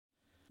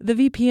The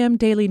VPM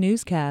Daily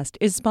Newscast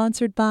is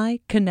sponsored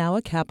by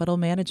Kanawha Capital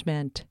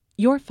Management.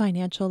 Your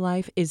financial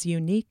life is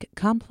unique,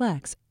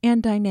 complex,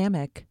 and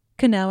dynamic.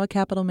 Kanawha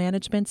Capital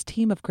Management's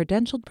team of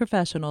credentialed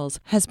professionals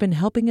has been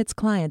helping its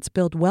clients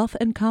build wealth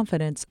and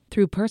confidence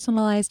through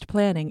personalized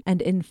planning and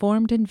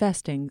informed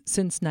investing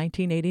since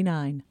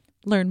 1989.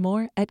 Learn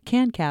more at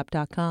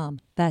cancap.com.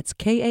 That's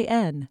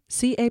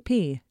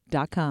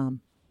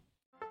KANCAP.com.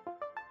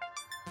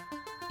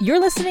 You're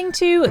listening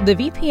to the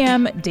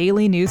VPM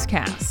Daily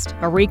Newscast,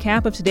 a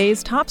recap of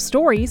today's top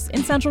stories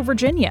in Central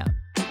Virginia.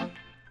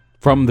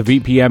 From the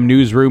VPM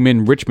Newsroom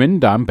in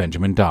Richmond, I'm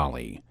Benjamin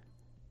Dolly.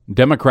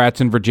 Democrats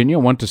in Virginia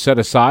want to set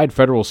aside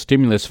federal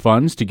stimulus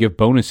funds to give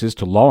bonuses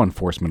to law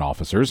enforcement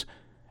officers.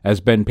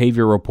 As Ben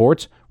Paviour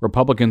reports,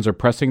 Republicans are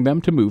pressing them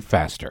to move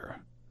faster.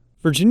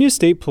 Virginia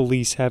State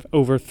Police have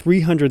over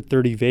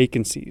 330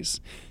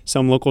 vacancies.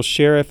 Some local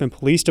sheriff and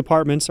police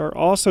departments are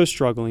also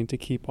struggling to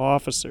keep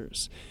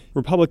officers.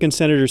 Republican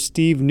Senator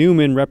Steve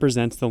Newman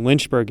represents the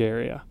Lynchburg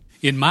area.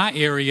 In my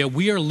area,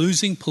 we are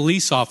losing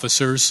police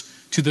officers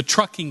to the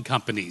trucking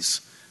companies,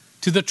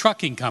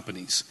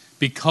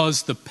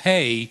 because the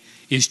pay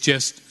is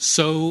just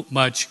so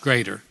much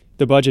greater.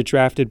 The budget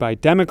drafted by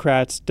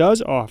Democrats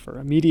does offer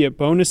immediate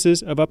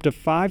bonuses of up to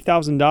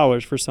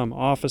 $5,000 for some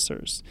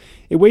officers.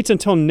 It waits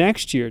until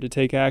next year to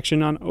take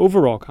action on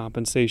overall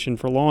compensation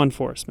for law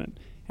enforcement,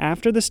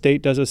 after the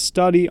state does a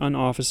study on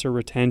officer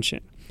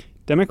retention.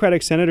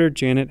 Democratic Senator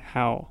Janet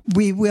Howell.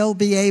 We will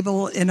be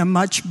able, in a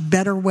much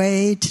better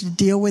way, to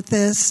deal with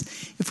this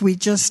if we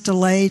just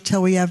delay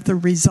till we have the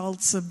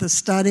results of the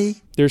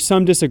study. There's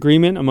some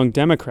disagreement among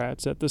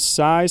Democrats at the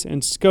size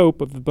and scope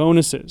of the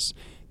bonuses.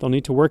 They'll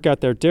need to work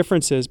out their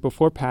differences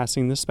before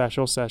passing the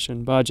special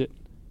session budget.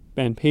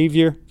 Ben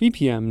Paviour,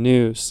 VPM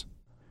News.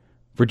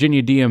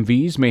 Virginia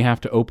DMVs may have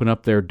to open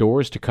up their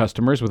doors to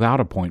customers without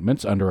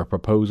appointments under a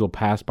proposal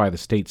passed by the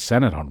state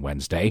Senate on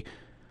Wednesday.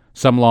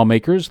 Some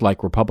lawmakers,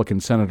 like Republican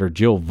Senator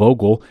Jill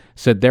Vogel,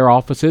 said their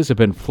offices have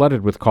been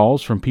flooded with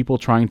calls from people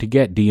trying to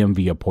get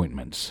DMV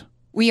appointments.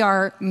 We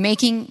are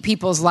making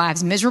people's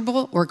lives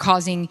miserable. We're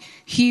causing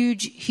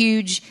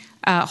huge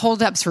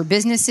holdups for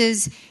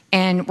businesses,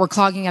 and we're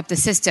clogging up the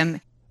system.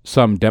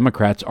 Some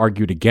Democrats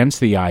argued against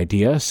the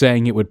idea,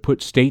 saying it would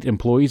put state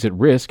employees at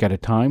risk at a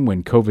time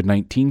when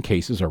COVID-19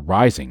 cases are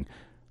rising.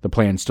 The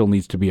plan still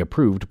needs to be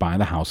approved by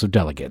the House of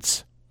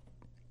Delegates.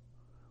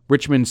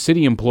 Richmond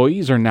city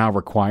employees are now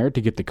required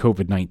to get the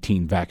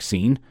COVID-19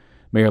 vaccine.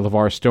 Mayor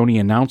LeVar Stoney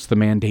announced the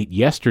mandate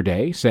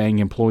yesterday, saying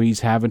employees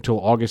have until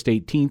August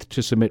 18th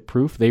to submit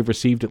proof they've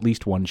received at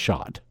least one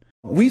shot.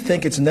 We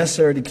think it's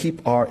necessary to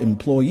keep our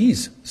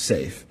employees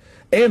safe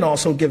and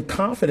also give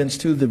confidence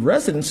to the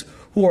residents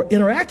who are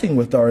interacting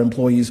with our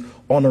employees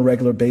on a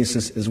regular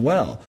basis as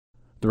well.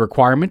 The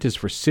requirement is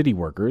for city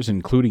workers,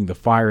 including the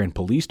fire and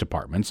police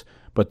departments,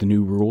 but the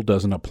new rule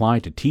doesn't apply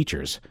to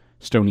teachers.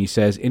 Stoney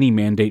says any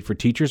mandate for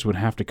teachers would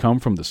have to come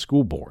from the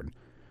school board.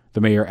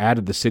 The mayor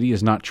added the city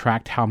has not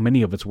tracked how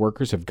many of its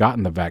workers have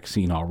gotten the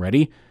vaccine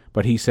already,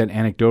 but he said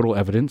anecdotal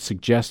evidence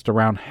suggests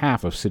around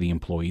half of city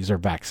employees are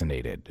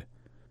vaccinated.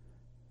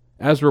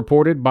 As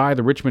reported by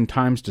the Richmond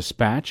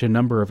Times-Dispatch, a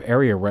number of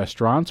area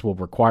restaurants will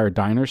require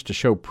diners to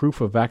show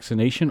proof of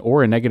vaccination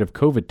or a negative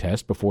COVID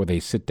test before they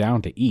sit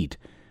down to eat.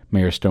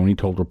 Mayor Stoney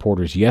told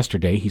reporters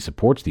yesterday he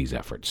supports these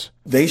efforts.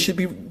 They should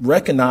be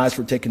recognized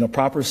for taking the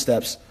proper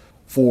steps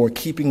for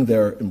keeping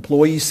their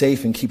employees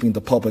safe and keeping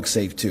the public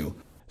safe, too.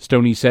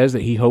 Stoney says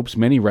that he hopes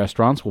many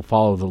restaurants will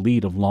follow the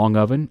lead of Long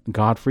Oven,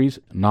 Godfrey's,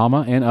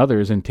 Nama, and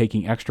others in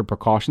taking extra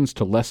precautions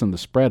to lessen the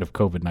spread of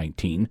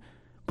COVID-19.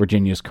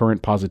 Virginia's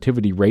current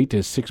positivity rate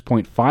is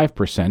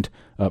 6.5%,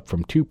 up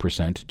from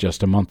 2%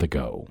 just a month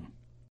ago.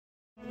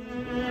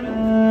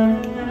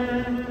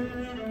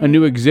 A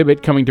new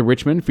exhibit coming to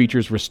Richmond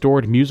features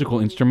restored musical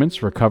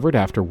instruments recovered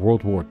after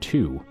World War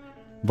II.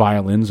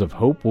 Violins of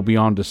Hope will be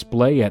on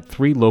display at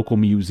 3 local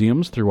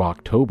museums through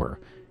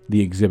October.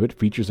 The exhibit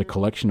features a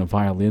collection of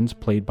violins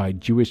played by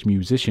Jewish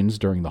musicians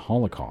during the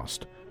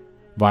Holocaust.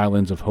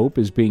 Violins of Hope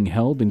is being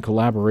held in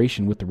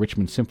collaboration with the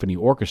Richmond Symphony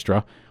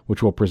Orchestra,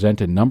 which will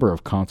present a number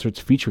of concerts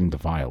featuring the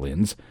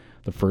violins.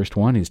 The first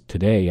one is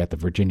today at the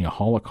Virginia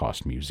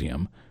Holocaust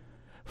Museum.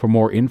 For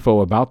more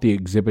info about the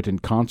exhibit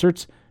and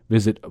concerts,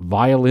 visit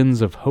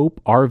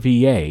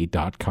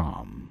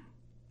violinsofhoperva.com.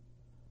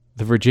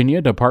 The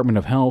Virginia Department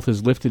of Health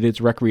has lifted its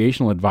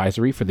recreational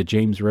advisory for the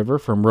James River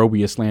from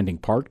Robious Landing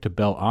Park to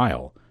Belle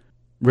Isle.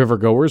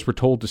 Rivergoers were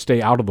told to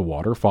stay out of the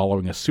water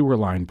following a sewer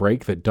line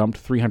break that dumped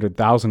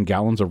 300,000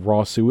 gallons of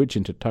raw sewage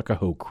into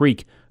Tuckahoe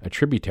Creek, a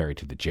tributary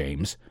to the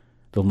James.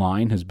 The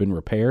line has been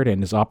repaired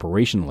and is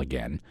operational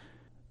again.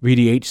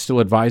 VDH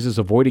still advises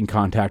avoiding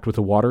contact with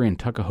the water in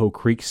Tuckahoe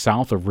Creek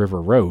south of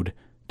River Road.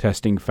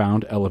 Testing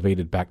found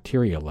elevated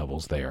bacteria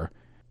levels there.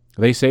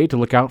 They say to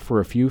look out for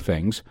a few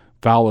things: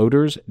 foul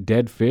odors,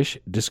 dead fish,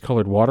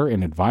 discolored water,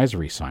 and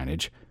advisory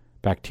signage.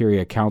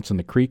 Bacteria counts in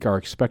the creek are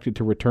expected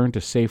to return to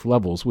safe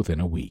levels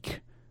within a week.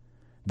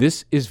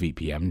 This is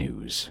VPM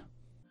News.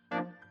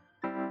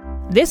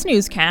 This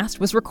newscast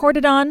was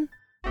recorded on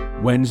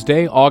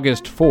Wednesday,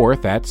 August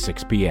 4th at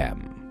 6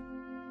 p.m.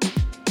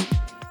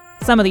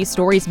 Some of these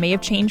stories may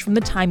have changed from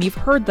the time you've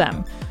heard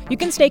them. You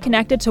can stay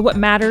connected to what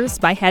matters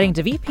by heading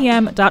to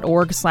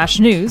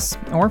vpm.org/news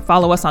or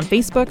follow us on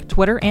Facebook,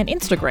 Twitter, and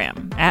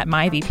Instagram at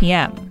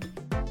MyVPM.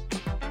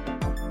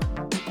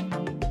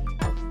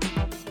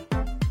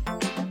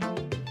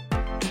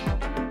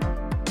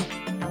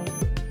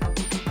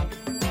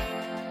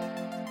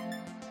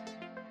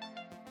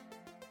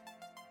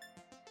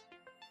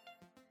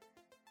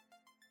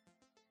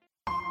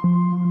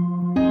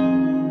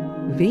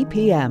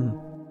 VPM.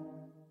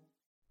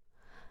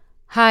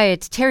 Hi,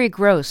 it's Terry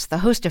Gross, the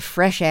host of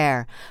Fresh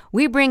Air.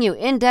 We bring you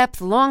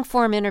in-depth,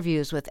 long-form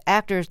interviews with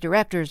actors,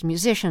 directors,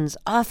 musicians,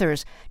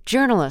 authors,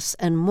 journalists,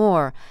 and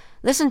more.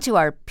 Listen to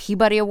our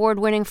Peabody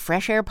Award-winning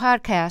Fresh Air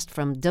podcast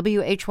from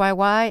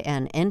WHYY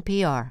and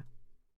NPR.